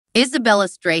Isabella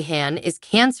Strahan is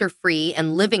cancer-free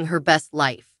and living her best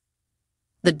life.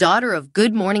 The daughter of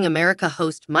Good Morning America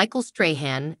host Michael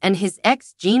Strahan and his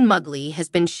ex Jean Muggli has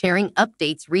been sharing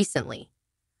updates recently.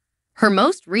 Her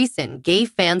most recent gave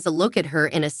fans a look at her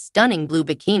in a stunning blue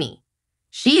bikini.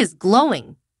 She is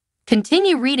glowing.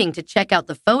 Continue reading to check out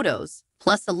the photos,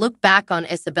 plus a look back on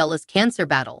Isabella's cancer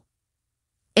battle.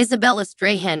 Isabella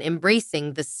Strahan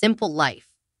embracing the simple life.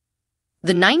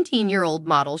 The 19-year-old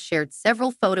model shared several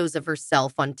photos of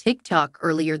herself on TikTok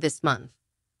earlier this month.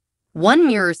 One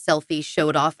mirror selfie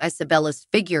showed off Isabella's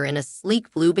figure in a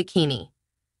sleek blue bikini.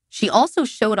 She also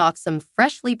showed off some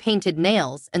freshly painted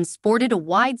nails and sported a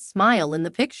wide smile in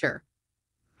the picture.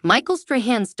 Michael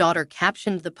Strahan's daughter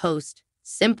captioned the post,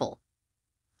 "Simple."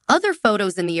 Other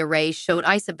photos in the array showed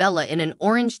Isabella in an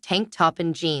orange tank top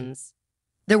and jeans.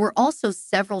 There were also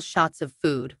several shots of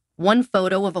food, one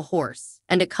photo of a horse,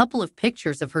 and a couple of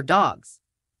pictures of her dogs.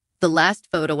 The last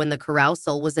photo in the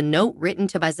carousel was a note written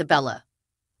to Isabella.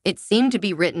 It seemed to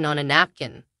be written on a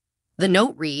napkin. The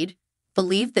note read,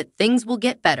 "Believe that things will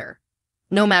get better.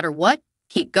 No matter what,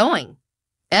 keep going.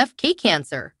 FK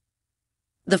Cancer."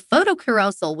 The photo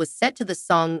carousel was set to the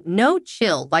song No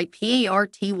Chill by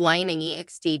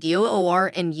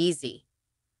PARTYNEXTDOOR and Yeezy.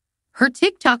 Her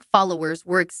TikTok followers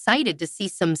were excited to see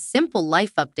some simple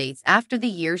life updates after the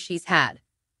year she's had.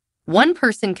 One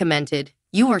person commented,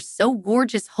 "You are so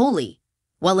gorgeous, holy,"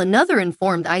 while another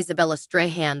informed Isabella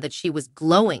Strahan that she was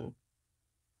glowing.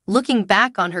 Looking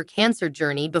back on her cancer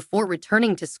journey before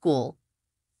returning to school.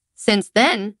 Since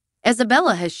then,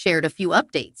 Isabella has shared a few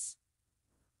updates.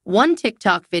 One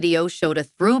TikTok video showed a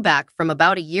throwback from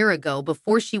about a year ago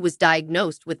before she was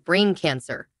diagnosed with brain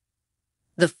cancer.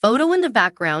 The photo in the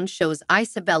background shows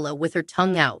Isabella with her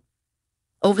tongue out.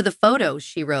 Over the photo,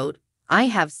 she wrote, "I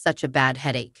have such a bad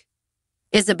headache."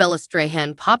 Isabella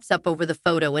Strahan pops up over the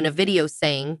photo in a video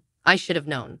saying, "I should have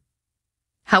known."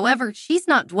 However, she's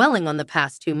not dwelling on the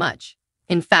past too much.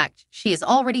 In fact, she is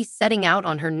already setting out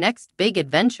on her next big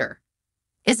adventure.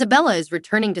 Isabella is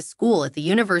returning to school at the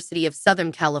University of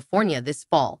Southern California this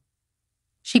fall.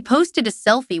 She posted a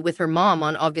selfie with her mom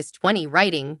on August 20,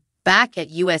 writing, "Back at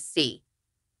USC."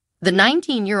 The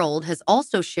 19-year-old has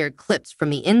also shared clips from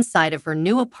the inside of her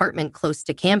new apartment close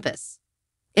to campus.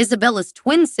 Isabella's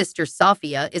twin sister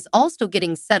Sophia is also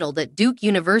getting settled at Duke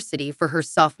University for her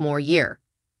sophomore year.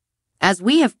 As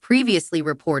we have previously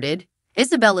reported,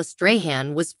 Isabella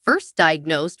Strahan was first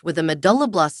diagnosed with a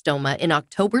medulloblastoma in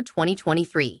October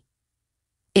 2023.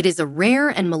 It is a rare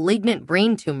and malignant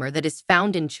brain tumor that is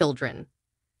found in children.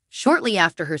 Shortly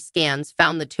after her scans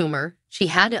found the tumor, she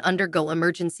had to undergo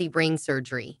emergency brain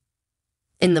surgery.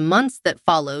 In the months that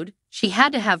followed, she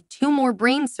had to have 2 more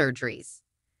brain surgeries.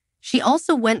 She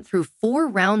also went through 4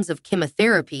 rounds of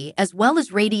chemotherapy as well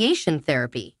as radiation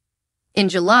therapy. In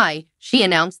July, she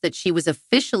announced that she was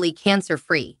officially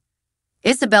cancer-free.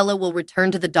 Isabella will return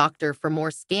to the doctor for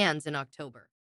more scans in October.